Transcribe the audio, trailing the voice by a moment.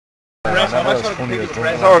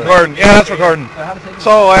It's all recording. Yeah, that's recording.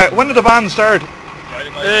 So, when did the band start?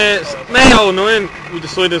 May 09 we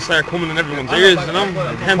decided to start coming in everyone's ears, you know.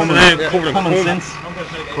 Hence the name, coming since.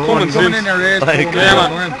 Coming in your ears, yeah,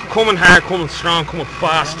 man. Coming hard, coming strong, coming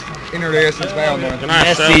fast. In your ears as well, man.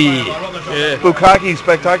 Messi. Yeah. Bukkake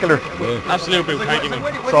spectacular. Absolute Bukkake, man.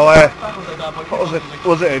 So, what was it?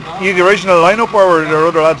 Was it you the original lineup, or were there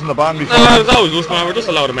other lads in the band before? No, it was always us, man. We're just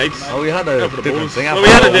a load of mates. Oh, we had a different singer. Well, we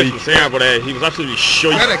had a different singer, but he was absolutely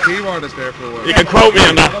shite. We had a keyboardist there for a while. You can quote me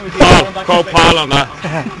on that. Quote Paul on that.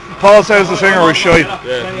 Paul says the singer was shite.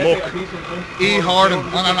 Yeah, muck. E. Harden.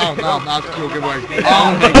 No, that's a cool giveaway.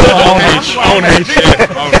 Own H.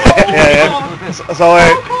 Yeah. So,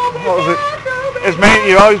 what was it? It's mainly,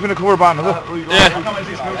 you've always been a cover band, has it? Yeah.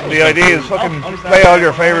 The idea is fucking play all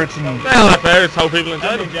your favourites and... Play all our favourites, how people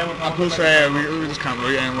enjoy them. And plus, we just can't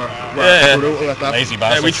write anymore. Lazy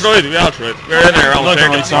bastards. Yeah, we tried, we all tried. We were in there around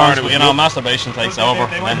right songs, but you know, masturbation takes over.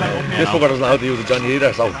 This fucker doesn't know how to use a Johnny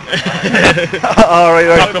either, so... Alright,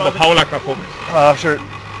 Knocked up a polar crap up. sure.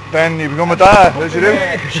 Then you become a dad, as you do.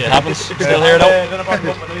 Shit happens. Still here though.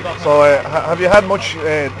 So, have you had much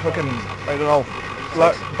fucking, I don't know,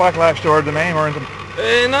 backlash toward the name or anything?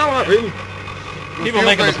 No, not really. People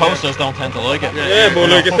making the posters don't tend to like it. Yeah, but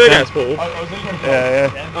like, if they get spoiled. Yeah.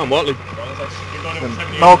 I'm Watley.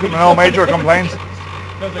 No major complaints?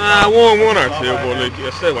 One or two, but like, I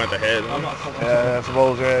still went ahead. Yeah, I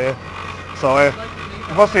suppose, yeah. So,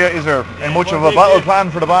 is there much of a battle plan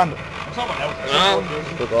for the band? No,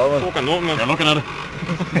 fucking nothing, man. You're looking at it.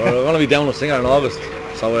 We're going to be down a singer in August,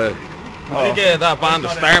 so... I think that band to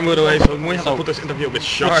start with away, so we might have to put this interview a bit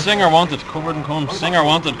short. Singer wanted, covered and come. Singer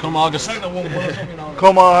wanted, come August.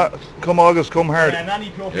 Come August, come hard.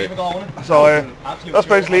 Yeah. So that's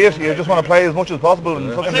basically it. You just want to play as much as possible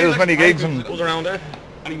and fucking do as many gigs and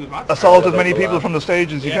assault as many people from the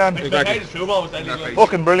stage as you can. Exactly.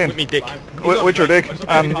 Fucking brilliant. With me dick. With your dick.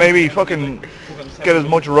 And maybe fucking get as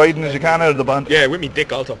much riding as you can out of the band. Yeah, with me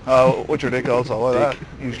dick also. With your dick also. Well, that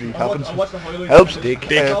usually happens. Helps. Dick.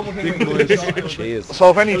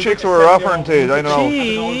 So if any chicks were offering to, I don't know,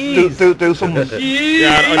 do some...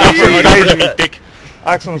 Yeah, dick.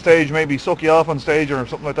 Acts on stage, maybe suck you off on stage or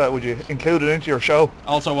something like that, would you include it into your show?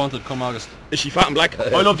 Also wanted, come August. Is she fat and black?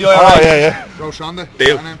 I love the IRA. Oh, yeah. Roshonda.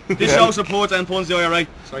 Deal. This show supports and funds the IRA.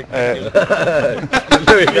 Sorry.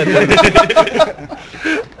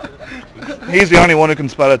 He's the only one who can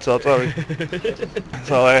spell it, so sorry.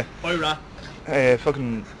 So, IRA.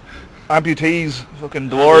 fucking amputees, fucking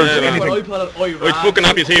dwarves, anything. I'd fucking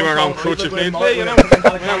amputee around crutches, man.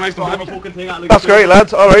 That's great,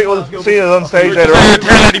 lads. Alright, we'll see you on stage later on.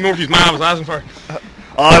 Tell Eddie Murphy's mom was asking for.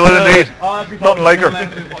 I will indeed. Nothing like her.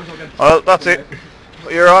 Well, that's it.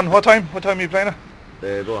 You're on. What time? What time are you playing it?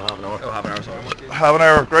 About half an hour. Half an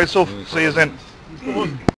hour. Great stuff. See you then.